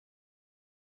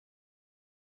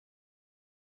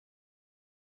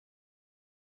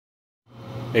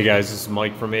Hey guys, this is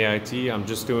Mike from AIT. I'm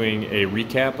just doing a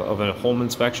recap of a home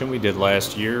inspection we did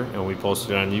last year and we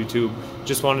posted it on YouTube.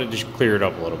 Just wanted to clear it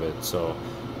up a little bit. So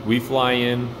we fly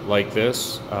in like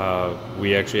this.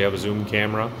 We actually have a zoom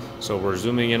camera. So we're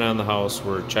zooming in on the house.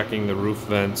 We're checking the roof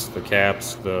vents, the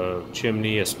caps, the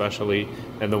chimney especially,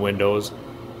 and the windows.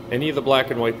 Any of the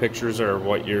black and white pictures are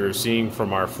what you're seeing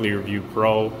from our Flir Vue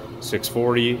Pro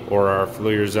 640 or our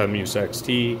Flir Vue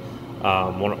XT,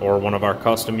 or one of our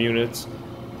custom units.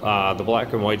 The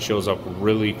black and white shows up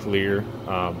really clear.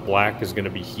 Black is going to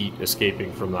be heat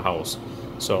escaping from the house.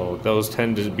 So those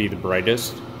tend to be the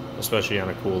brightest, especially on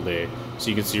a cool day. So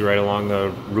you can see right along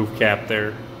the roof cap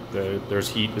there, there's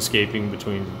heat escaping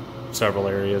between several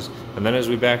areas. And then as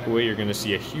we back away, you're going to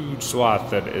see a huge swath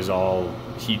that is all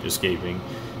heat escaping.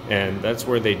 And that's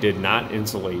where they did not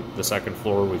insulate the second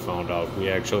floor, we found out. We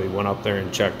actually went up there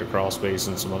and checked the crawl space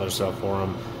and some other stuff for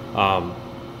them,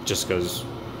 just because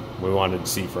we wanted to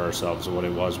see for ourselves what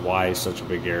it was, why such a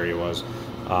big area was.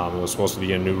 It was supposed to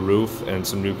be a new roof and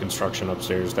some new construction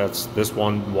upstairs. This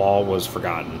one wall was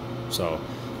forgotten. So,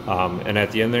 and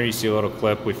at the end there you see a little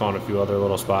clip. We found a few other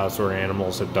little spots where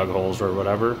animals had dug holes or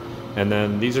whatever. And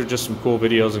then these are just some cool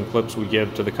videos and clips we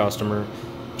give to the customer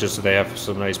just so they have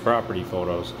some nice property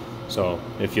photos. So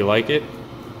if you like it,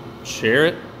 share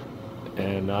it,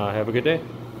 and have a good day.